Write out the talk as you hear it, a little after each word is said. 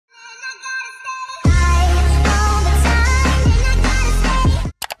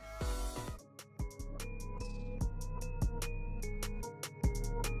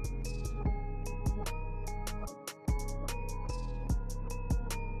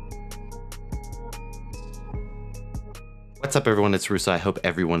What's up, everyone? It's Russo. I hope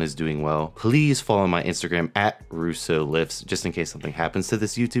everyone is doing well. Please follow my Instagram at RussoLifts. Just in case something happens to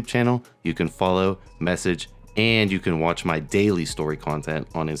this YouTube channel, you can follow, message, and you can watch my daily story content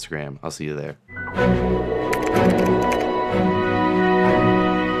on Instagram. I'll see you there.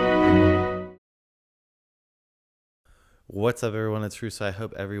 What's up, everyone? It's Russo. I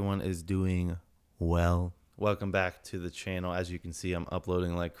hope everyone is doing well. Welcome back to the channel. As you can see, I'm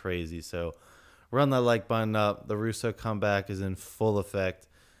uploading like crazy, so run that like button up. The Russo comeback is in full effect,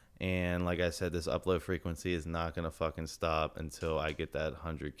 and like I said, this upload frequency is not gonna fucking stop until I get that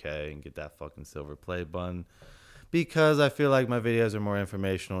 100K and get that fucking silver play button, because I feel like my videos are more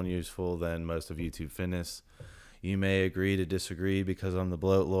informational and useful than most of YouTube fitness. You may agree to disagree because I'm the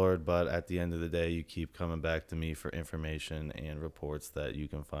bloat lord, but at the end of the day, you keep coming back to me for information and reports that you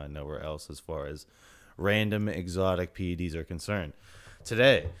can find nowhere else as far as random exotic PEDs are concerned.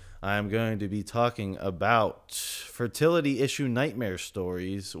 Today, I'm going to be talking about fertility issue nightmare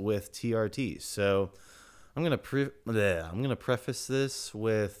stories with TRT. So I'm gonna preface this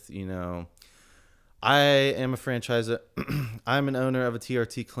with, I am a franchisor. I'm an owner of a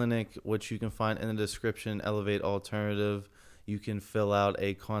TRT clinic, which you can find in the description. Elevate Alternative. You can fill out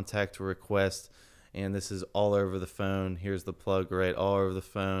a contact request, and this is all over the phone. Here's the plug, right? All over the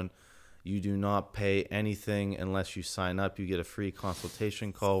phone. You do not pay anything unless you sign up. You get a free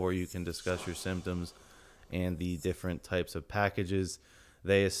consultation call where you can discuss your symptoms and the different types of packages.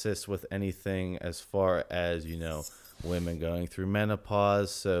 They assist with anything as far as, women going through menopause,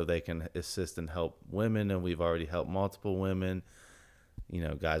 so they can assist and help women, and we've already helped multiple women,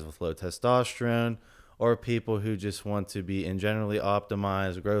 guys with low testosterone, or people who just want to be in generally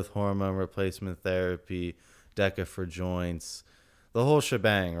optimized, growth hormone replacement therapy, DECA for joints, the whole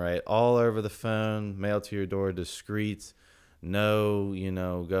shebang, right? All over the phone, mail to your door, discreet, no,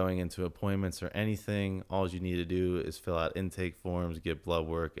 going into appointments or anything. All you need to do is fill out intake forms, get blood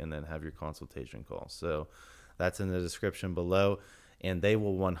work, and then have your consultation call. So that's in the description below, and they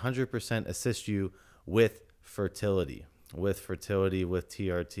will 100% assist you with fertility, with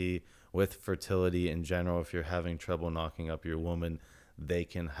TRT, with fertility in general. If you're having trouble knocking up your woman, they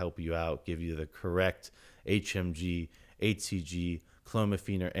can help you out, give you the correct HMG, HCG,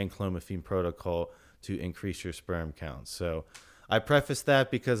 clomiphene, and clomiphene protocol to increase your sperm count. So I preface that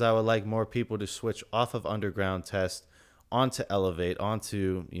because I would like more people to switch off of underground test onto Elevate,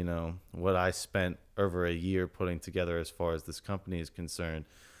 onto, what I spent over a year putting together as far as this company is concerned,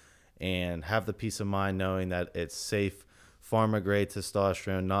 and have the peace of mind knowing that it's safe, pharma grade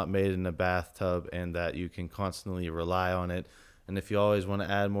testosterone, not made in a bathtub, and that you can constantly rely on it. And if you always want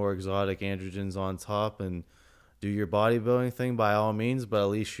to add more exotic androgens on top and do your bodybuilding thing, by all means, but at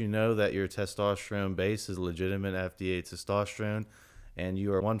least you know that your testosterone base is legitimate FDA testosterone, and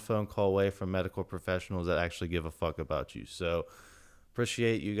you are one phone call away from medical professionals that actually give a fuck about you. So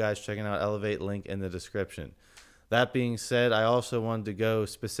appreciate you guys checking out Elevate, link in the description. That being said, I also wanted to go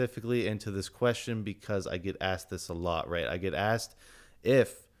specifically into this question because I get asked this a lot, right? I get asked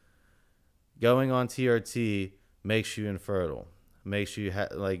if going on TRT makes you infertile, makes you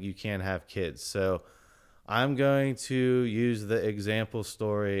you can't have kids. So I'm going to use the example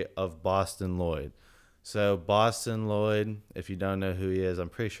story of Boston Lloyd. So Boston Lloyd, if you don't know who he is, I'm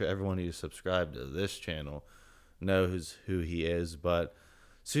pretty sure everyone who's subscribed to this channel knows who he is, but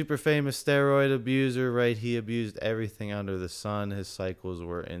super famous steroid abuser, right? He abused everything under the sun. His cycles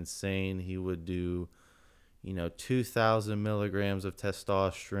were insane. He would do, 2,000 milligrams of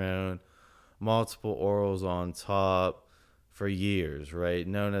testosterone, multiple orals on top for years, right?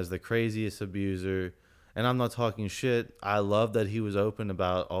 Known as the craziest abuser. And I'm not talking shit. I love that he was open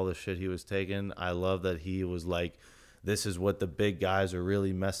about all the shit he was taking. I love that he was like, this is what the big guys are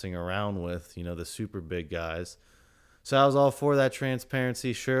really messing around with, the super big guys. So I was all for that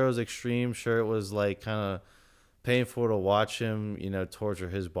transparency. Sure, it was extreme. Sure, it was like kind of painful to watch him, torture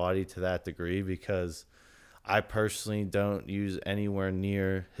his body to that degree, because I personally don't use anywhere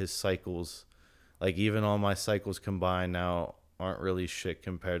near his cycles. Like, even all my cycles combined now aren't really shit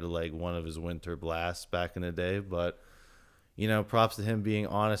compared to like one of his winter blasts back in the day. But props to him being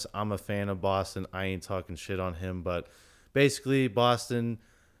honest. I'm a fan of Boston. I ain't talking shit on him, but basically Boston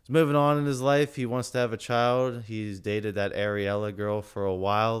is moving on in his life. He wants to have a child. He's dated that Ariella girl for a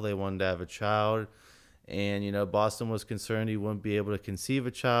while. They wanted to have a child, and Boston was concerned he wouldn't be able to conceive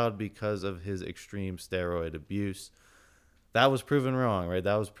a child because of his extreme steroid abuse. That was proven wrong, right?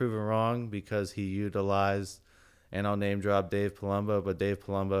 That was proven wrong because he utilized, and I'll name drop Dave Palumbo, but Dave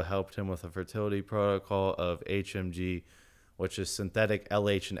Palumbo helped him with a fertility protocol of HMG, which is synthetic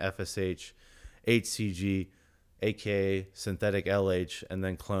LH and FSH, HCG, aka synthetic LH, and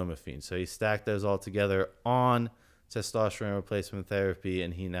then clomiphene. So he stacked those all together on testosterone replacement therapy,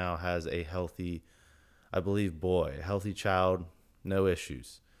 and he now has a healthy, I believe, boy, a healthy child, no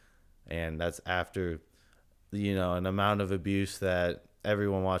issues. And that's after, an amount of abuse that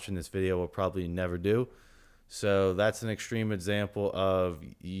everyone watching this video will probably never do. So that's an extreme example of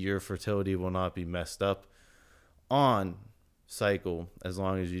your fertility will not be messed up on cycle as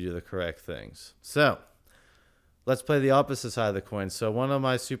long as you do the correct things. So let's play the opposite side of the coin. So one of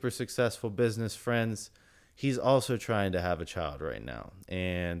my super successful business friends, he's also trying to have a child right now.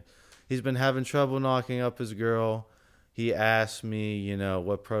 And he's been having trouble knocking up his girl. He asked me,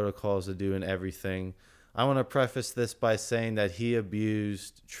 what protocols to do and everything. I want to preface this by saying that he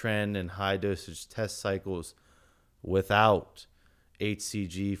abused trend and high dosage test cycles without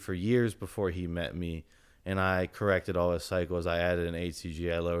HCG for years before he met me. And I corrected all his cycles. I added an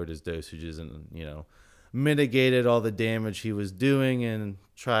HCG. I lowered his dosages and, mitigated all the damage he was doing and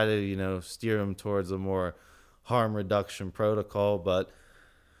try to, steer him towards a more harm reduction protocol. But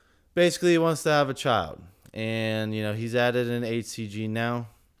basically he wants to have a child. And, he's added an HCG now.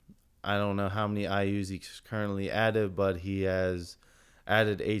 I don't know how many IUs he's currently added, but he has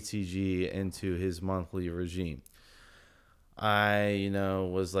added HCG into his monthly regime. I,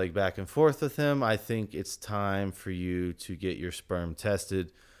 was like back and forth with him. I think it's time for you to get your sperm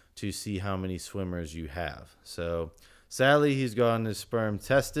tested to see how many swimmers you have. So sadly, he's gotten his sperm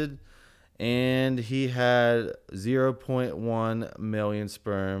tested and he had 0.1 million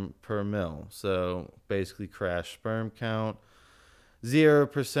sperm per mil. So basically crash sperm count.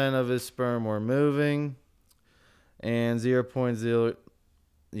 0% of his sperm were moving and 0.0,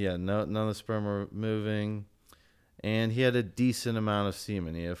 none of the sperm were moving. And he had a decent amount of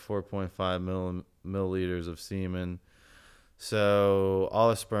semen. He had 4.5 milliliters of semen. So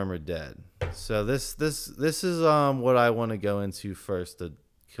all his sperm are dead. So this is what I want to go into first to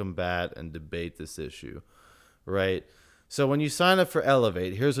combat and debate this issue, right? So when you sign up for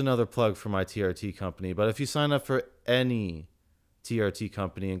Elevate, here's another plug for my TRT company. But if you sign up for any TRT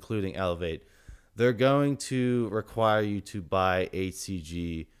company, including Elevate, they're going to require you to buy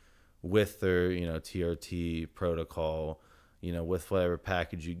HCG with their, TRT protocol, with whatever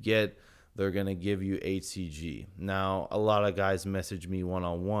package you get, they're going to give you HCG. Now, a lot of guys message me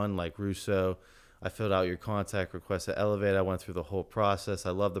one-on-one, like Russo. I filled out your contact request at Elevate. I went through the whole process.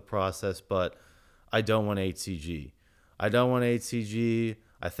 I love the process, but I don't want HCG. I don't want HCG.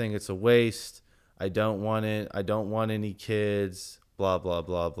 I think it's a waste. I don't want it. I don't want any kids, blah, blah,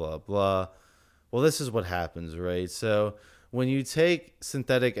 blah, blah, blah. Well, this is what happens, right? So when you take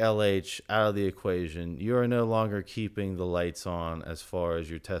synthetic LH out of the equation, you are no longer keeping the lights on as far as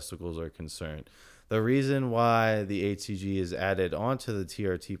your testicles are concerned. The reason why the HCG is added onto the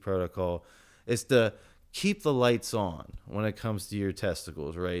TRT protocol is to keep the lights on when it comes to your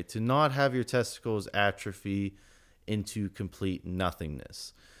testicles, right? To not have your testicles atrophy into complete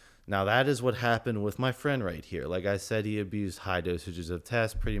nothingness. Now, that is what happened with my friend right here. Like I said, he abused high dosages of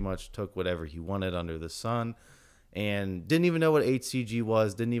tests, pretty much took whatever he wanted under the sun, and didn't even know what HCG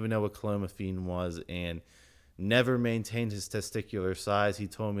was, didn't even know what clomiphene was, and never maintained his testicular size. He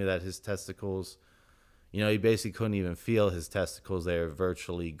told me that his testicles, he basically couldn't even feel his testicles. They were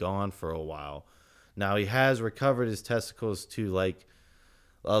virtually gone for a while. Now, he has recovered his testicles to,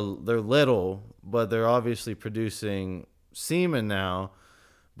 they're little, but they're obviously producing semen now.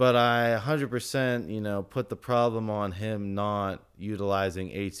 But I 100%, put the problem on him not utilizing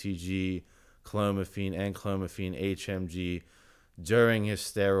HCG, clomiphene, and clomiphene HMG during his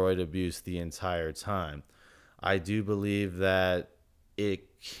steroid abuse the entire time. I do believe that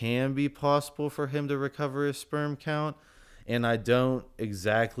it can be possible for him to recover his sperm count. And I don't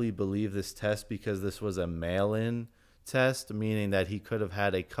exactly believe this test because this was a mail-in test, meaning that he could have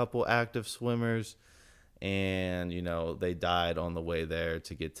had a couple active swimmers and, they died on the way there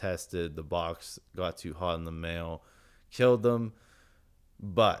to get tested. The box got too hot in the mail, killed them.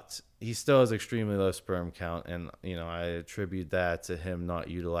 But he still has extremely low sperm count, and, I attribute that to him not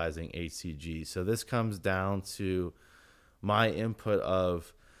utilizing HCG. So this comes down to my input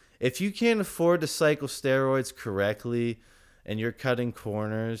of, if you can't afford to cycle steroids correctly and you're cutting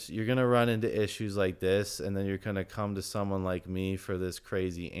corners, you're going to run into issues like this, and then you're going to come to someone like me for this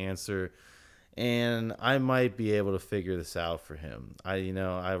crazy answer. And I might be able to figure this out for him. I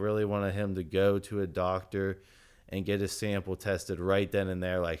really wanted him to go to a doctor and get his sample tested right then and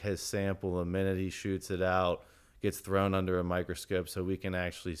there. Like his sample, the minute he shoots it out, gets thrown under a microscope so we can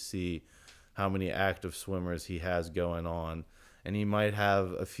actually see how many active swimmers he has going on. And he might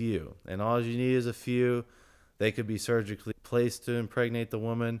have a few. And all you need is a few. They could be surgically placed to impregnate the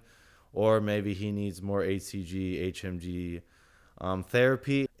woman. Or maybe he needs more HCG, HMG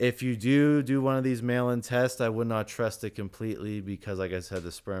Therapy, if you do one of these mail-in tests, I would not trust it completely because, like I said,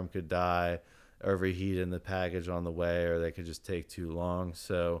 the sperm could die, overheat in the package on the way, or they could just take too long.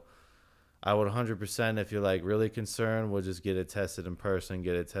 So I would 100%, if you're like really concerned, we'll just get it tested in person,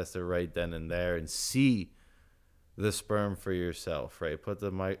 get it tested right then and there, and see the sperm for yourself, right? Put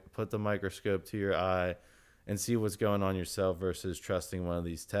the microscope to your eye and see what's going on yourself versus trusting one of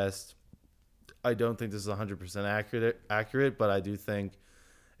these tests. I don't think this is 100% accurate, but I do think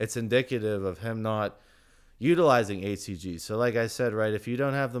it's indicative of him not utilizing HCG. So like I said, right, if you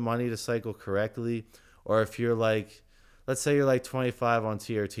don't have the money to cycle correctly, or if you're like, let's say you're like 25 on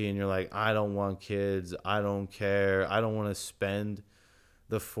TRT and you're like, I don't want kids, I don't care, I don't want to spend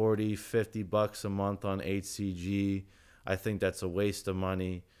the 40, 50 bucks a month on HCG. I think that's a waste of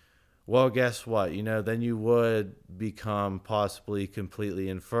money. Well, guess what? You know, then you would become possibly completely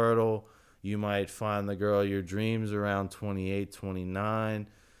infertile. You might find the girl of your dreams around 28, 29,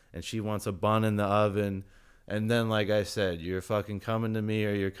 and she wants a bun in the oven. And then, like I said, you're fucking coming to me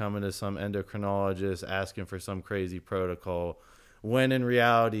or you're coming to some endocrinologist asking for some crazy protocol, when in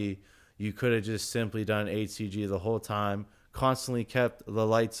reality, you could have just simply done HCG the whole time, constantly kept the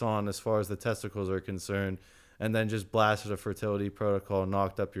lights on as far as the testicles are concerned, and then just blasted a fertility protocol,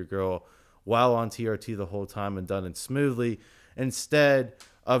 knocked up your girl while on TRT the whole time and done it smoothly, instead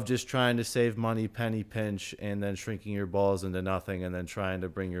of just trying to save money, penny pinch, and then shrinking your balls into nothing, and then trying to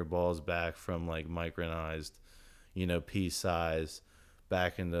bring your balls back from like micronized, you know, pea size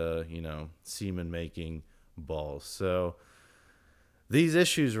back into, you know, semen making balls. So these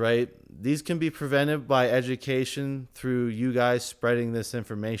issues, right, these can be prevented by education through you guys spreading this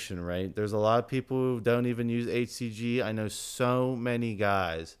information, right? There's a lot of people who don't even use HCG. I know so many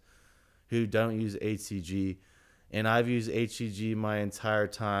guys who don't use HCG. And I've used HCG my entire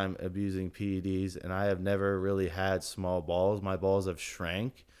time abusing PEDs, and I have never really had small balls. My balls have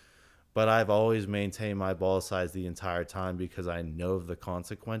shrank, but I've always maintained my ball size the entire time because I know of the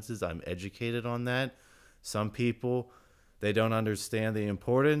consequences. I'm educated on that. Some people, they don't understand the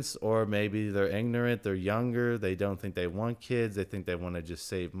importance, or maybe they're ignorant, they're younger, they don't think they want kids, they think they want to just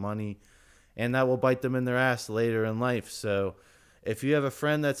save money, and that will bite them in their ass later in life. So if you have a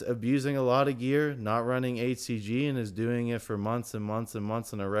friend that's abusing a lot of gear, not running HCG, and is doing it for months and months and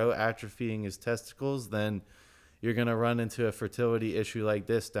months in a row, atrophying his testicles, then you're going to run into a fertility issue like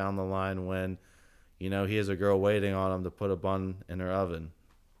this down the line when, you know, he has a girl waiting on him to put a bun in her oven,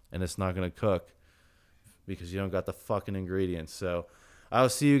 and it's not going to cook because you don't got the fucking ingredients. So I'll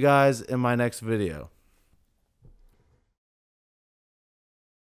see you guys in my next video.